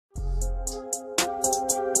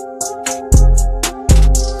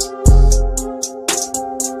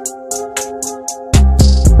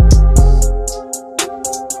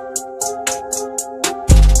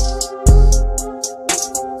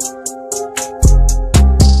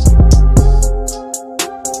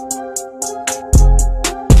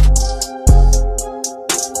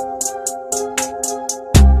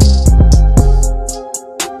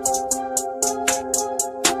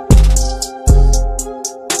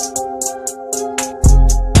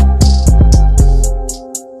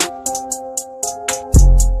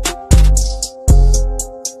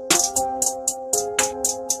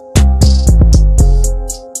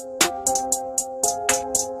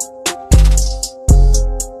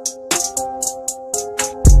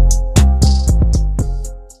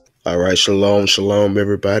All right, shalom, shalom,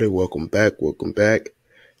 everybody. Welcome back.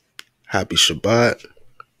 Happy Shabbat.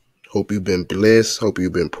 Hope you've been blessed. Hope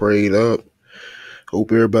you've been prayed up.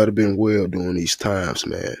 Hope everybody been well during these times,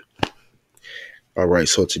 man. All right,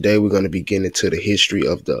 so today we're going to be getting into the history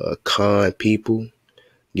of the Akan people,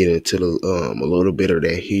 getting into a little bit of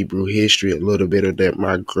their Hebrew history, a little bit of their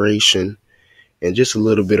migration, and just a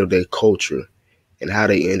little bit of their culture and how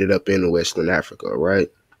they ended up in Western Africa, all right?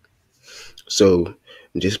 So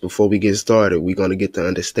just before we get started, we're going to get the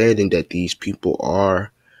understanding that these people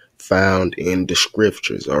are found in the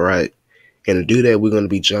scriptures, all right? And to do that, we're going to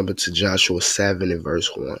be jumping to Joshua 7 and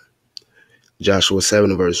verse 1. Joshua 7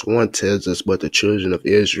 and verse 1 tells us, "But the children of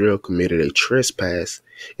Israel committed a trespass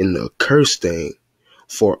in the accursed thing,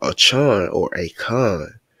 for Achan or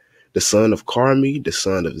Akan, the son of Carmi, the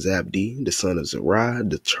son of Zabdi, the son of Zerah,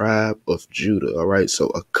 the tribe of Judah." All right, so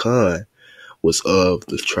Akan was of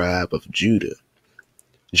the tribe of Judah.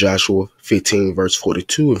 Joshua 15 verse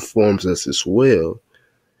 42 informs us as well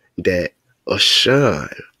that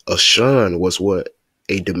Ashan was what?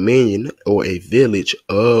 A dominion or a village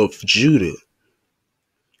of Judah.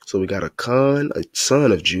 So we got Akan, a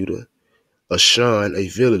son of Judah, Ashan, a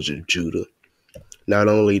village of Judah. Not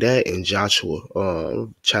only that, in Joshua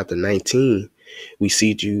chapter 19, we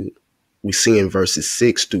see in verses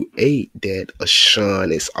 6 through 8 that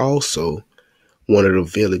Ashan is also one of the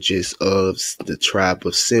villages of the tribe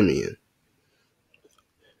of Simeon.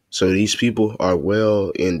 So these people are well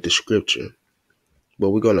in the scripture, but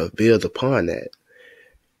we're going to build upon that.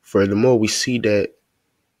 Furthermore, we see that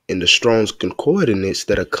in the Strong's Concordance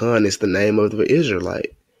that Akan is the name of the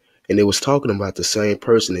Israelite. And it was talking about the same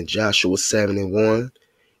person in Joshua 7 and 1.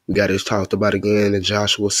 We got it talked about again in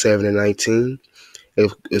Joshua 7 and 19,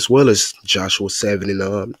 as well as Joshua 7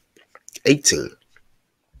 and 18.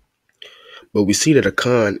 But we see that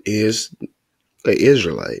Akan is an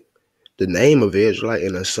Israelite, the name of Israelite,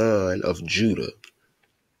 and a son of Judah.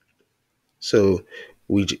 So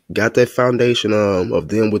we got that foundation of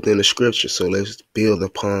them within the scripture. So let's build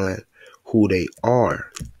upon who they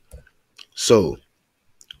are. So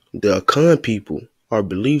the Akan people are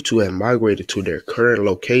believed to have migrated to their current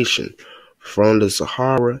location from the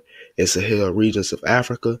Sahara and Sahel regions of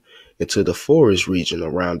Africa into the forest region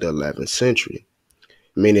around the 11th century.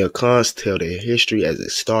 Many Akans tell their history as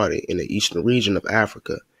it started in the eastern region of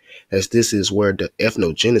Africa, as this is where the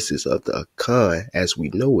ethnogenesis of the Akan as we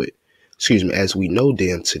know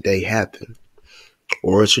them today happened.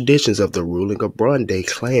 Oral traditions of the ruling Abronde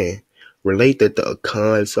clan relate that the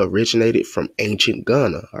Akans originated from ancient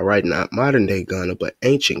Ghana, all right, not modern day Ghana, but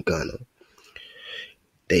ancient Ghana.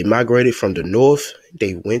 They migrated from the north,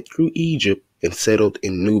 they went through Egypt and settled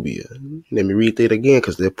in Nubia. Let me read that again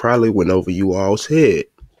because they probably went over you all's head.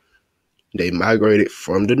 They migrated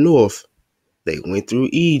from the north, they went through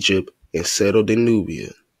Egypt and settled in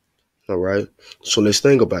Nubia. All right, so let's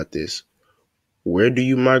think about this. Where do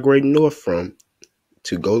you migrate north from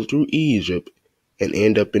to go through Egypt and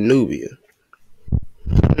end up in Nubia?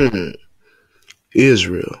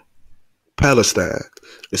 Israel, Palestine,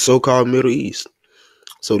 the so-called Middle East.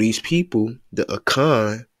 So these people, the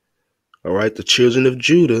Akan, all right, the children of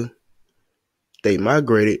Judah, they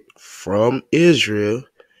migrated from Israel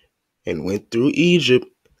and went through Egypt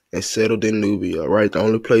and settled in Nubia, all right? The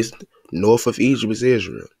only place north of Egypt is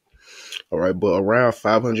Israel, all right? But around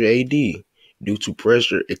 500 AD, due to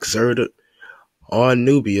pressure exerted on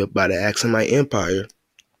Nubia by the Aksumite Empire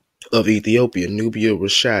of Ethiopia, Nubia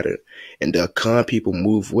was shattered, and the Akan people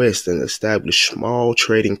moved west and established small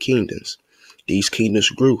trading kingdoms. These kingdoms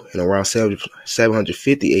grew, and around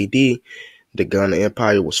 750 AD, the Ghana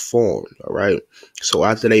Empire was formed, all right? So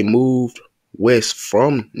after they moved west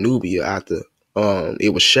from Nubia, after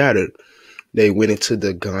it was shattered, they went into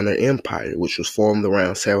the Ghana Empire, which was formed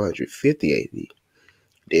around 750 AD.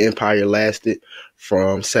 The empire lasted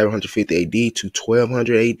from 750 AD to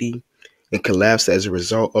 1200 AD and collapsed as a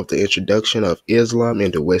result of the introduction of Islam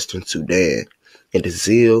into Western Sudan and the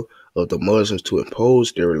zeal of the Muslims to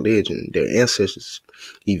impose their religion. Their ancestors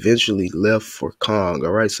eventually left for Kong,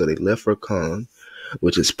 all right? So they left for Kong,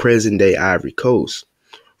 which is present-day Ivory Coast.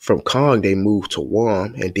 From Kong, they moved to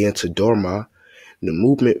Wam and then to Dorma. The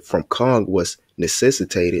movement from Kong was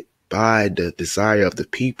necessitated by the desire of the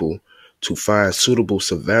people to find suitable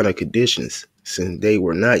savanna conditions, since they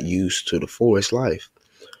were not used to the forest life.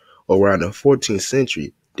 Around the 14th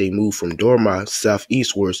century, they moved from Dorma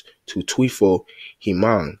southeastwards to Twifo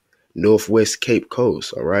Himang, northwest Cape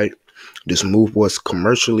Coast, all right? This move was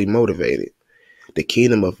commercially motivated. The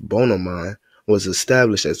kingdom of Bonoman was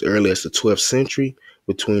established as early as the 12th century.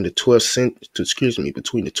 Between the 12th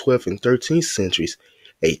and 13th centuries,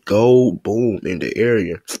 a gold boom in the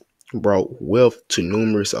area brought wealth to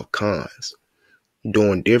numerous Akans.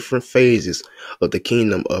 During different phases of the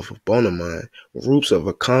kingdom of Bonoman, groups of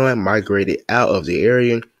Akan migrated out of the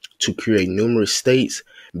area to create numerous states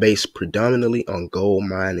based predominantly on gold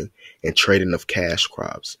mining and trading of cash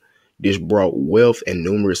crops. This brought wealth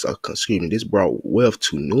This brought wealth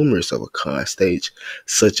to numerous of Akan states,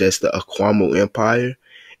 such as the Aquamo Empire,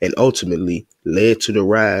 and ultimately led to the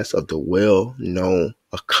rise of the well-known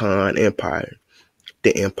Akan Empire,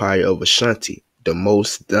 the Empire of Ashanti, the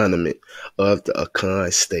most dominant of the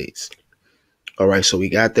Akan states. All right, so we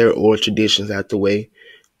got their oral traditions out the way.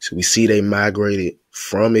 So we see they migrated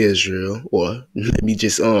from Israel, or let me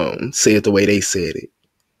just say it the way they said it.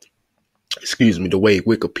 Excuse me, the way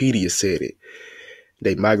Wikipedia said it.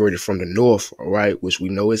 They migrated from the north, all right, which we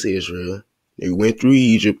know is Israel. They went through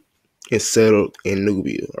Egypt and settled in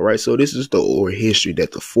Nubia. All right, so this is the oral history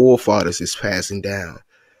that the forefathers is passing down.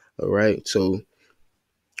 All right, so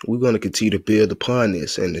we're going to continue to build upon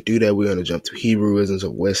this, and to do that, we're going to jump to Hebrewisms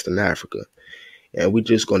of Western Africa, and we're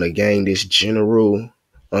just going to gain this general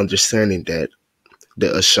understanding that the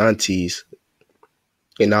Ashantis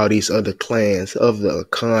and all these other clans of the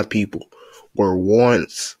Akan people were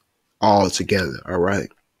once all together, all right?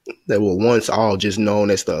 They were once all just known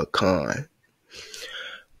as the Akan.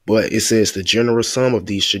 But it says the general sum of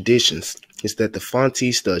these traditions is that the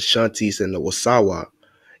Fantis, the Ashantis, and the Wasawa,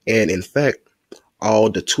 and in fact,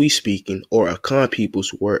 all the Twi-speaking or Akan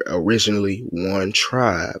peoples were originally one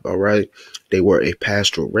tribe, all right? They were a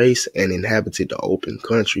pastoral race and inhabited the open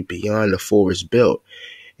country beyond the forest belt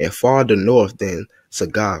and farther north than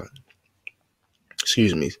Salagag,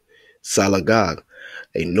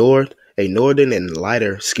 a northern and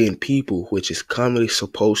lighter-skinned people, which is commonly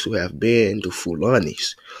supposed to have been the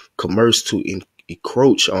Fulanis, commenced to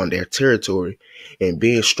encroach on their territory, and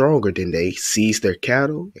being stronger than they, seized their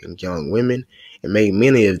cattle and young women and made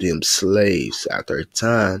many of them slaves. After a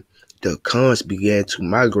time, the Akans began to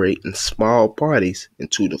migrate in small parties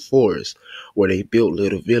into the forest, where they built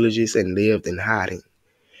little villages and lived in hiding.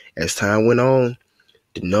 As time went on,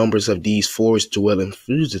 the numbers of these forest-dwelling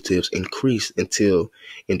fugitives increased until,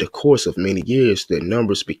 in the course of many years, their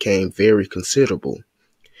numbers became very considerable.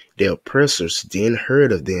 Their oppressors then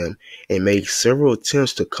heard of them and made several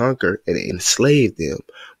attempts to conquer and enslave them,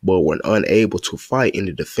 but were unable to fight in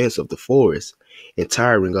the defense of the forest, and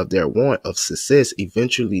tiring of their want of success,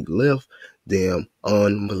 eventually left them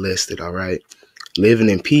unmolested. All right. Living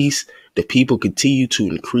in peace, the people continued to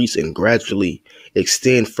increase and gradually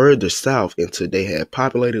extend further south until they had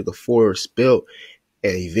populated the forest belt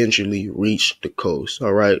and eventually reached the coast.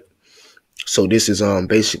 All right. So this is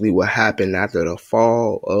basically what happened after the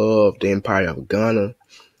fall of the Empire of Ghana.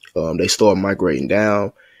 They started migrating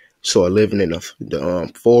down, started living in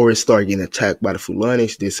the forest, started getting attacked by the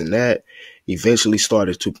Fulanis, this and that. Eventually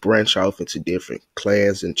started to branch off into different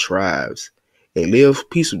clans and tribes and live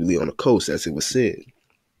peacefully on the coast, as it was said.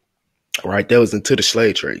 All right, that was until the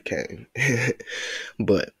slave trade came.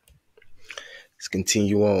 But let's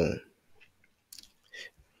continue on.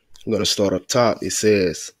 I'm going to start up top. It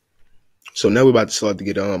says, so now we're about to start to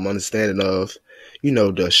get understanding of,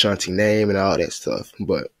 the Ashanti name and all that stuff.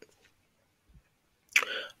 But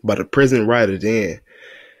by the present writer then,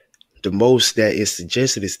 the most that is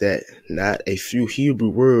suggested is that not a few Hebrew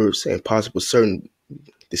words and possible certain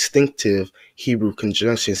distinctive Hebrew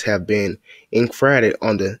conjunctions have been incrusted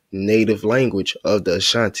on the native language of the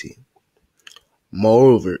Ashanti.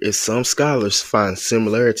 Moreover, if some scholars find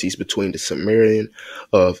similarities between the Sumerian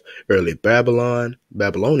of early Babylonia,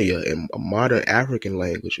 and modern African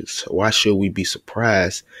languages, why should we be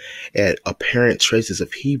surprised at apparent traces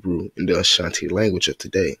of Hebrew in the Ashanti language of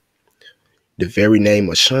today? The very name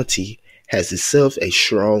Ashanti has itself a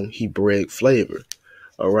strong Hebraic flavor.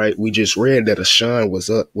 All right, we just read that Ashan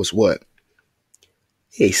was what?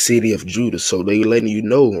 A city of Judah. So they letting you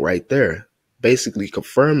know right there, basically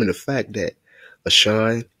confirming the fact that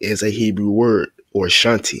Ashan is a Hebrew word, or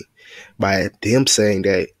Ashanti, by them saying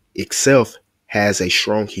that itself has a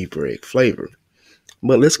strong Hebraic flavor.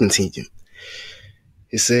 But let's continue.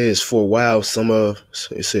 It says, for a while, some will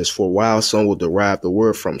derive the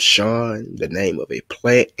word from Shan, the name of a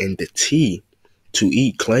plant, and the tea, to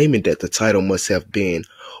eat, claiming that the title must have been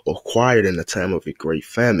acquired in the time of a great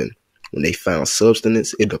famine, when they found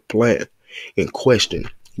substance in the plant in question.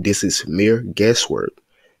 This is mere guesswork.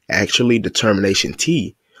 Actually, the termination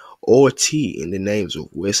T, or T, in the names of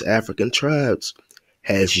West African tribes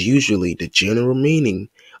has usually the general meaning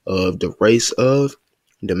of the race of,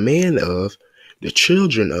 the man of, the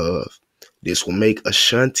children of. This will make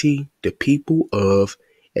Ashanti the people of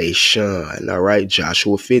Ashan. All right,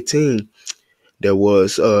 Joshua 15. There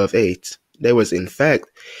was in fact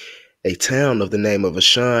a town of the name of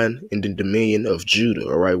Ashan in the dominion of Judah,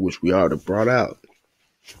 all right, which we already brought out.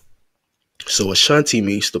 So Ashanti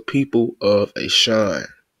means the people of Ashan.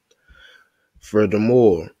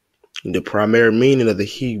 Furthermore, the primary meaning of the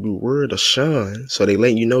Hebrew word Ashan, so they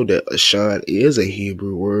let you know that Ashan is a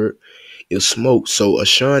Hebrew word, is smoke. So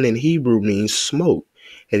Ashan in Hebrew means smoke,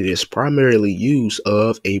 and it is primarily used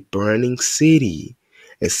of a burning city,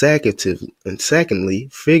 and secondly,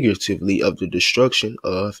 figuratively of the destruction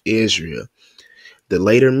of Israel. The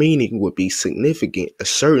later meaning would be significant and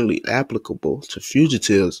certainly applicable to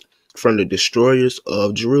fugitives from the destroyers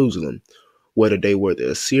of Jerusalem, whether they were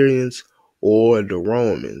the Assyrians or the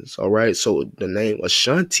Romans. All right, so the name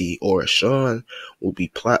Ashanti or Ashan will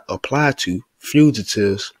be applied to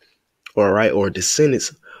fugitives, all right, or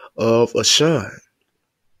descendants of Ashan.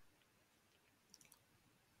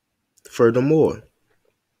 Furthermore,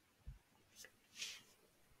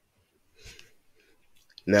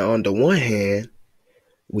 now on the one hand,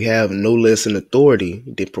 we have no less an authority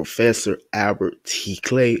than Professor Albert T.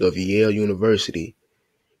 Clay of Yale University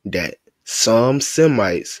that some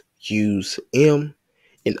Semites use M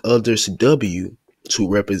and others W to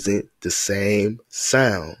represent the same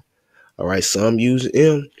sound. All right, some use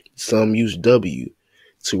M, some use W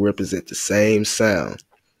to represent the same sound.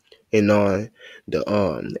 And on the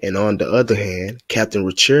other hand, Captain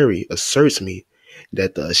Richerry asserts me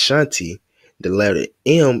that the Ashanti, the letter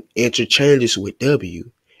M interchanges with W,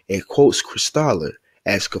 and quotes Christaller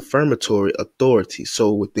as confirmatory authority.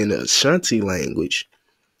 So within the Ashanti language,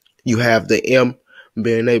 you have the M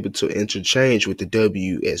being able to interchange with the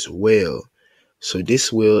W as well. So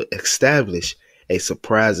this will establish a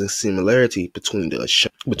surprising similarity between the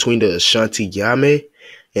Ashanti Yahweh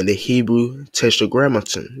and the Hebrew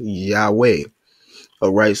Tetragrammaton Yahweh.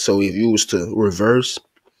 All right, so if you was to reverse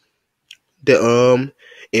the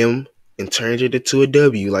M and turn it into a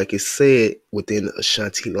W, like it said within the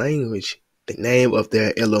Ashanti language, the name of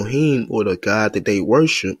their Elohim or the God that they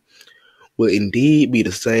worship will indeed be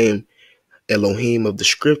the same Elohim of the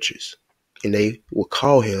scriptures, and they will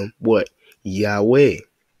call him what? Yahweh.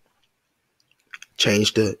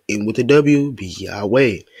 Change the M with the W, be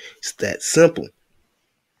Yahweh. It's that simple.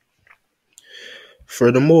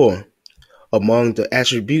 Furthermore, among the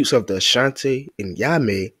attributes of the Ashanti and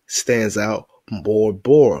Yahweh stands out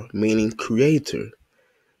Bor, meaning creator,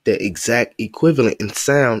 the exact equivalent in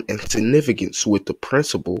sound and significance with the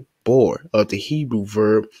principle Bor of the Hebrew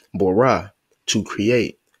verb borah, to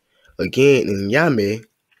create. Again, in Yahweh,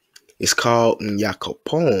 it's called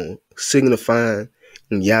Nyakapon, signifying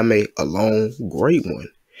Nyame alone, great one.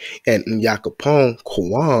 And Nyakapon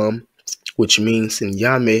Kwam, which means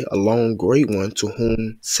Nyame alone, great one, to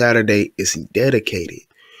whom Saturday is dedicated,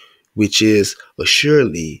 which is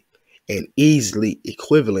assuredly and easily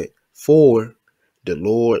equivalent for the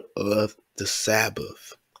Lord of the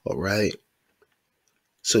Sabbath. All right.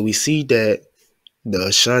 So we see that the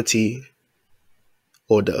Ashanti,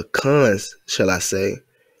 or the Akans, shall I say,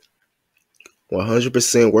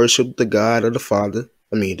 100% worship the God of the Father.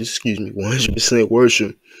 100%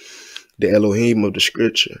 worship the Elohim of the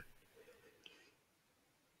scripture.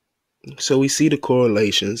 So we see the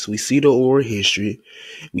correlations, we see the oral history,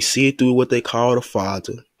 we see it through what they call the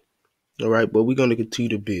Father. All right, but we're going to continue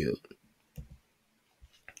to build.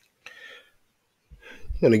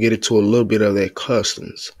 I'm going to get into a little bit of their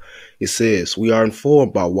customs. It says, we are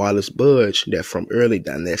informed by Wallace Budge that from early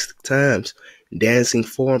dynastic times, dancing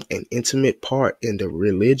formed an intimate part in the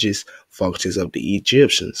religious functions of the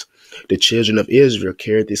Egyptians. The children of Israel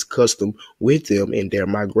carried this custom with them in their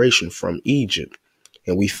migration from Egypt,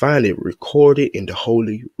 and we find it recorded in the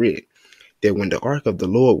Holy Writ that when the ark of the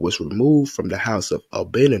Lord was removed from the house of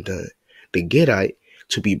Abinadab, the Gittite,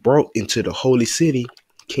 to be brought into the holy city,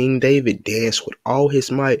 King David danced with all his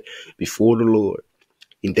might before the Lord.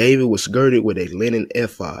 And David was girded with a linen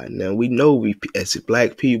ephod. Now we know we as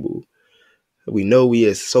black people, we know we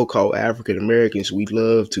as so-called African Americans, we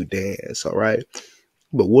love to dance, all right?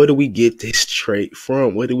 But where do we get this trait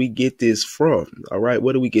from? Where do we get this from? All right,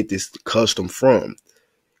 where do we get this custom from?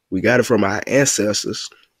 We got it from our ancestors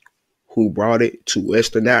who brought it to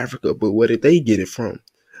Western Africa, but where did they get it from?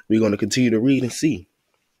 We're going to continue to read and see.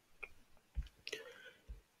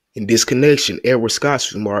 In this connection, Edward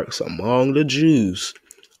Scott's remarks, among the Jews,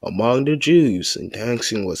 and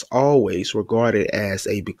dancing was always regarded as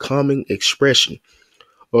a becoming expression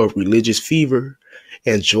of religious fervor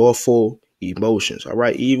and joyful emotions. All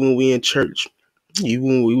right, even when we in church, even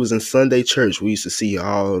when we was in Sunday church, we used to see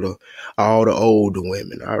all the older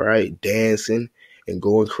women, all right, dancing and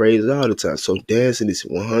going crazy all the time. So dancing is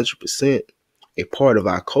 100% a part of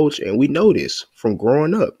our culture, and we know this from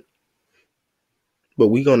growing up. But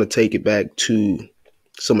we're going to take it back to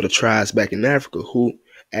some of the tribes back in Africa who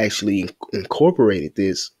actually incorporated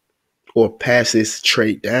this or passed this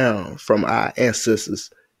trait down from our ancestors,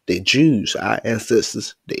 the Jews, our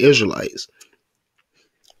ancestors, the Israelites.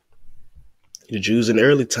 The Jews in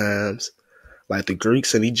early times, like the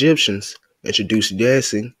Greeks and Egyptians, introduced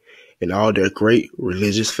dancing in all their great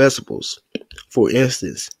religious festivals. For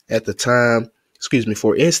instance, at the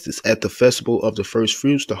festival of the first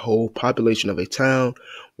fruits, the whole population of a town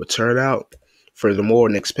would turn out. Furthermore,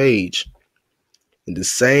 next page. In the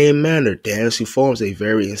same manner, dancing forms a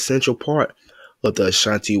very essential part of the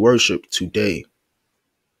Ashanti worship today.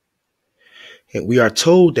 And we are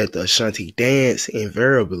told that the Ashanti dance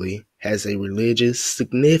invariably has a religious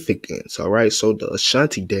significance. All right, so the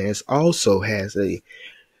Ashanti dance also has a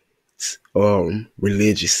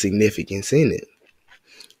religious significance in it.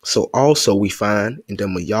 So also we find in the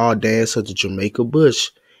Mayal dance of the Jamaica Bush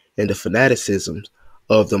and the fanaticism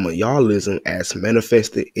of the Mayalism as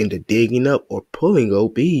manifested in the digging up or pulling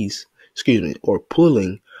of bees,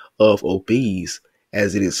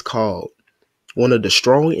 as it is called. One of the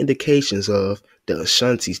strong indications of the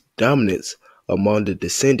Ashanti's dominance among the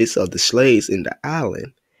descendants of the slaves in the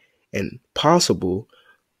island and possibly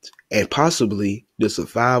the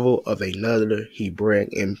survival of another Hebraic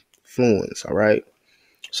influence. All right.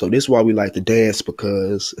 So this is why we like to dance,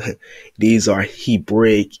 because these are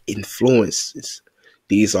Hebraic influences.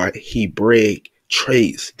 These are Hebraic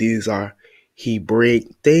traits. These are Hebraic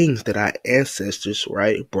things that our ancestors,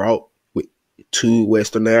 right, brought to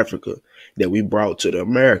Western Africa, that we brought to the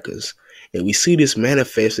Americas. And we see this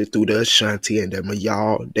manifested through the Ashanti and the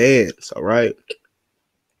Mayal dance, all right?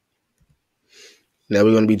 Now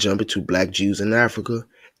we're going to be jumping to Black Jews in Africa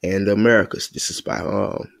and the Americas. This is by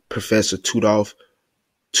Professor Tudor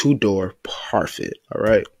Parfit, all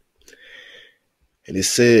right? And it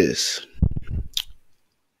says,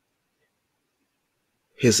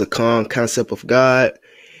 his Akan concept of God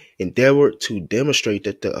endeavored to demonstrate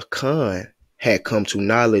that the Akan had come to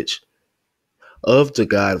knowledge of the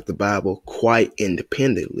God of the Bible quite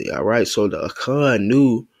independently. All right. So the Akan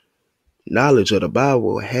knew knowledge of the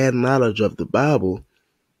Bible, had knowledge of the Bible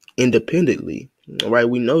independently. All right.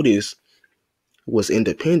 We know this was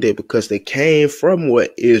independent because they came from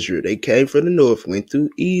what? Israel. They came from the north, went through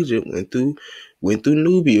Egypt, went through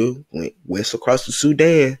Nubia, went west across the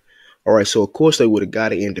Sudan. All right. So of course they would have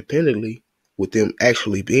got it independently, with them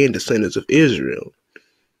actually being descendants of Israel.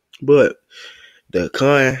 But the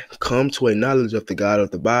Akan come to a knowledge of the God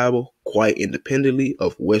of the Bible quite independently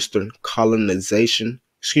of Western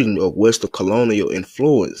of Western colonial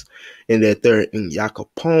influence, and that they're in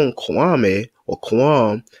Yakapon Kwame or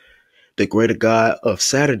Kwam, the greater God of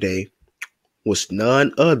Saturday, was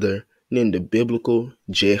none other than the biblical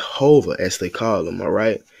Jehovah, as they call him. All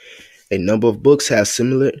right. A number of books have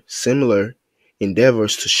similar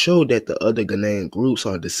endeavors to show that the other Ghanaian groups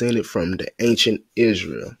are descended from the ancient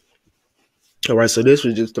Israel. All right, so this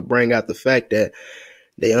was just to bring out the fact that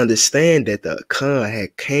they understand that the Akan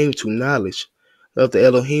had came to knowledge of the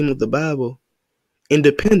Elohim of the Bible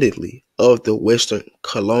independently of the Western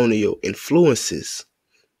colonial influences.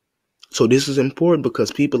 So this is important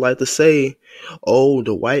because people like to say, oh,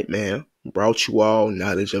 the white man brought you all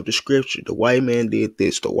knowledge of the scripture. The white man did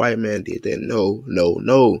this. The white man did that. No, no,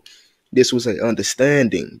 no. This was an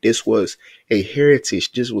understanding. This was a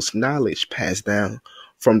heritage. This was knowledge passed down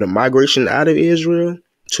from the migration out of Israel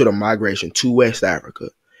to the migration to West Africa.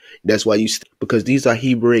 That's why because these are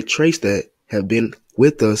Hebraic traits that have been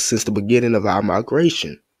with us since the beginning of our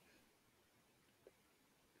migration.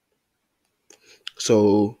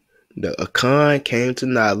 So the Akan came to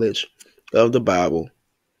knowledge of the Bible,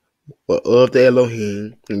 or of the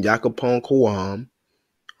Elohim, and Yakapon Kawam,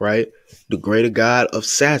 right? The greater God of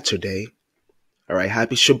Saturday. All right,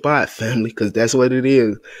 happy Shabbat, family, because that's what it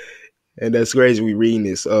is. And that's crazy. We reading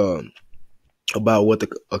this about what the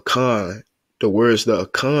Akan, the words the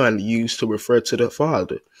Akan used to refer to the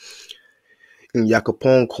Father. And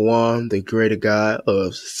Yakapon Kawam, the greater God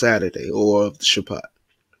of Saturday or of the Shabbat.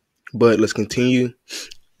 But let's continue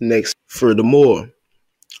next. Furthermore,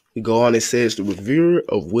 we go on. It says the reviewer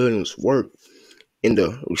of Williams' work in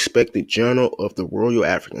the respected Journal of the Royal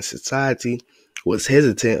African Society was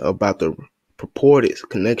hesitant about the purported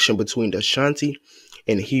connection between the Ashanti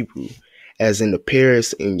and Hebrew, as in the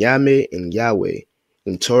pairs in Yahweh and Yahweh,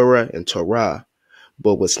 in Torah and Torah,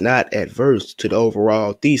 but was not adverse to the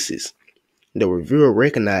overall thesis. The reviewer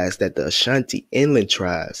recognized that the Ashanti inland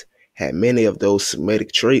tribes had many of those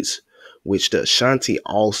Semitic traits which the Ashanti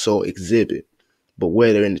also exhibit, but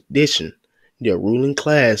whether in addition, their ruling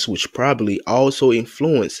class, which probably also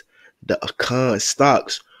influenced the Akan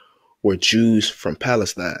stocks, were Jews from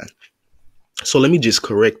Palestine. So let me just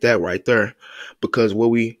correct that right there, because what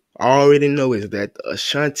we already know is that the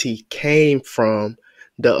Ashanti came from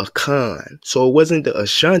the Akan. So it wasn't the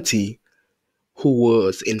Ashanti who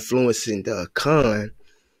was influencing the Akan.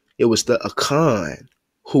 It was the Akan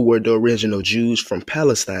who were the original Jews from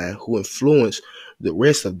Palestine who influenced the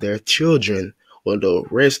rest of their children or the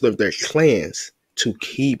rest of their clans to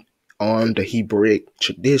keep on the Hebraic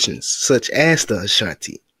traditions, such as the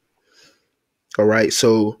Ashanti. All right,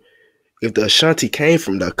 so if the Ashanti came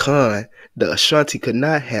from the Ashanti could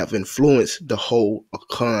not have influenced the whole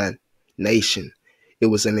Akan nation. It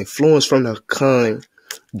was an influence from the Akan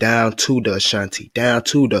down to the Ashanti, down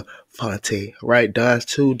to the Fonte, right, down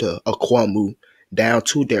to the Akwamu, down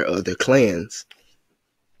to their other clans.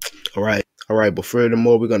 All right. But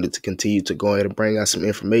furthermore, we're going to continue to go ahead and bring out some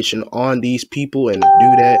information on these people. And to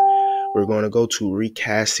do that, we're going to go to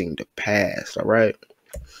recasting the past. All right.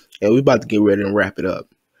 And we're about to get ready and wrap it up.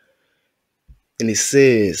 And it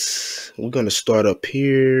says, we're going to start up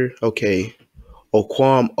here. Okay.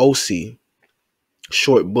 Okwam Osi,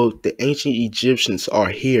 short book, The Ancient Egyptians Are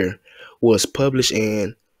Here, was published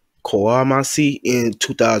in Kowamasi in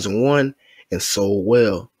 2001 and sold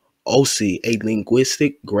well. Osi, a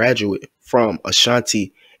linguistic graduate from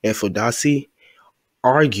Ashanti and Fudasi,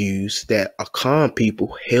 argues that Akan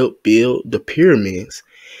people helped build the pyramids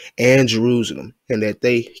and Jerusalem, and that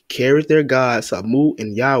they carried their gods Amu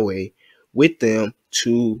and Yahweh with them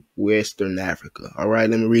to Western Africa. All right,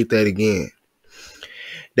 let me read that again.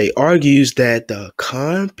 They argues that the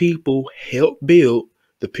Akan people helped build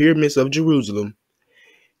the pyramids of Jerusalem,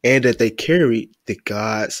 and that they carried the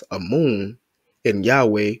gods Amun and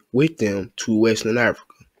Yahweh with them to Western Africa.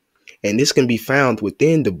 And this can be found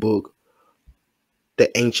within the book,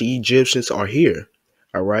 The Ancient Egyptians Are Here.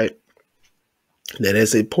 All right. That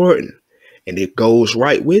is important. And it goes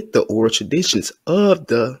right with the oral traditions of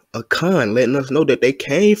the Akan, letting us know that they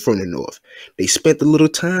came from the north. They spent a little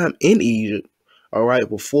time in Egypt, all right,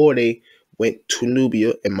 before they went to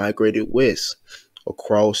Nubia and migrated west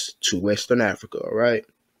across to Western Africa, all right.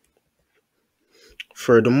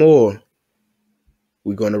 Furthermore,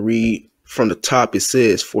 we're going to read from the top. It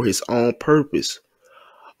says, for his own purpose,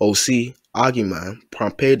 O.C. Agiman,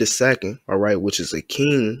 Pompey II, all right, which is a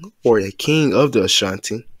king of the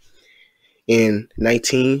Ashanti, in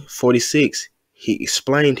 1946, he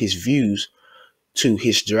explained his views to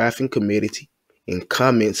his drafting committee in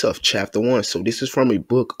comments of chapter 1. So this is from a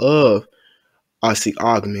book of O.C.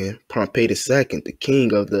 Agiman, Pompey II, the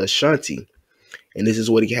king of the Ashanti. And this is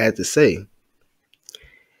what he had to say.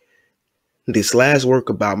 This last work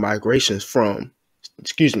about migrations of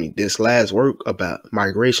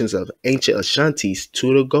ancient Ashantis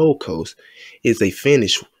to the Gold Coast is a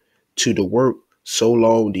finish to the work so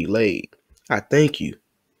long delayed. I thank you.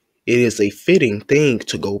 It is a fitting thing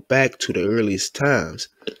to go back to the earliest times.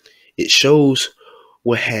 It shows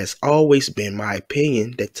what has always been my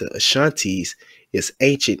opinion, that the Ashantis is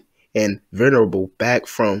ancient and venerable back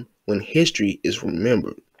from when history is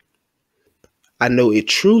remembered. I know it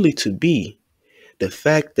truly to be the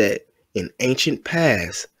fact that in ancient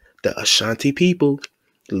past, the Ashanti people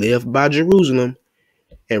lived by Jerusalem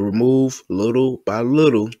and removed little by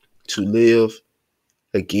little to live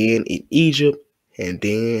again in Egypt and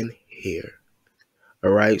then here.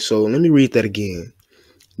 All right, so let me read that again.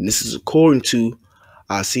 And this is according to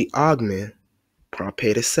O.C. Agiman,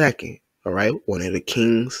 Pompey II, all right, one of the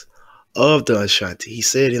kings of the Ashanti. He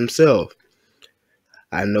said himself,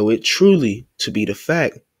 I know it truly to be the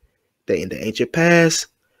fact that in the ancient past,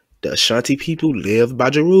 the Ashanti people lived by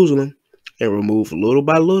Jerusalem and removed little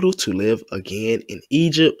by little to live again in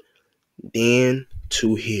Egypt, then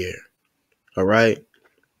to here. All right.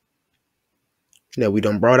 Now, we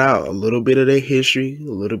done brought out a little bit of their history,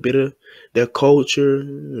 a little bit of their culture, a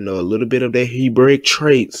little bit of their Hebraic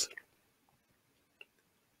traits.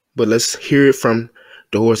 But let's hear it from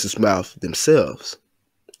the horse's mouth themselves.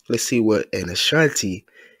 Let's see what an Ashanti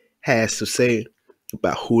has to say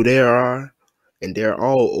about who they are and their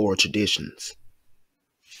all oral traditions.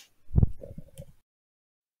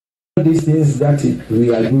 These things that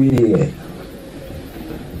we are doing here.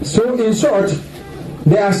 So, in short,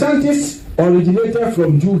 the Ashantis originated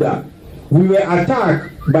from Judah. We were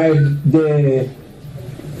attacked by the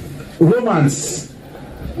Romans,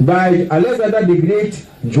 by Alexander the Great,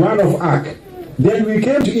 Joan of Arc. Then we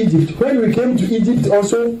came to Egypt. When we came to Egypt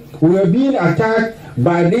also, we were being attacked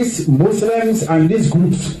by these Muslims and these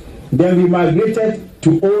groups. Then we migrated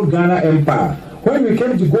to Old Ghana Empire. When we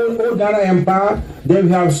came to Old Ghana Empire, then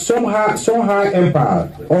we have Songhai Empire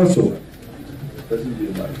also.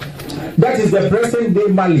 That is the present day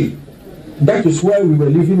Mali. That is where we were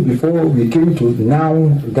living before we came to now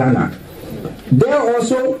Ghana. There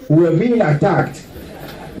also we were being attacked.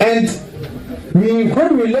 And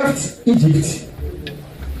when we left Egypt,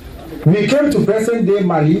 we came to present day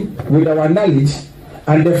Mali with our knowledge,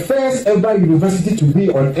 and the first ever university to be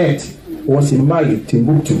on earth was in Mali,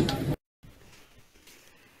 Timbuktu.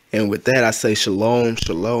 And with that, I say shalom,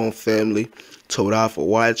 shalom, family. Todah for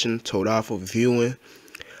watching, Todah for viewing.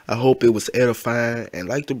 I hope it was edifying. And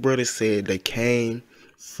like the brother said, they came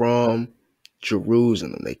from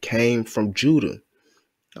Jerusalem. They came from Judah.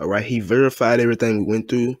 All right, he verified everything we went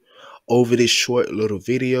through over this short little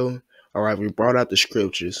video. All right, we brought out the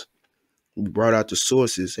scriptures, we brought out the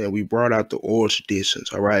sources, and we brought out the oral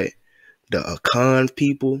traditions. All right, the Akan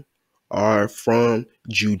people are from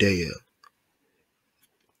Judea.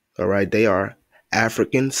 All right, they are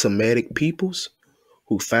African Semitic peoples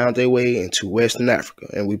who found their way into Western Africa,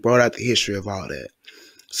 and we brought out the history of all that.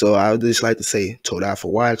 So I would just like to say Todah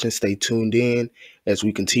for watching. Stay tuned in as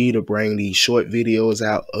we continue to bring these short videos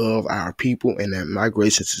out of our people and their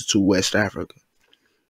migrations to West Africa.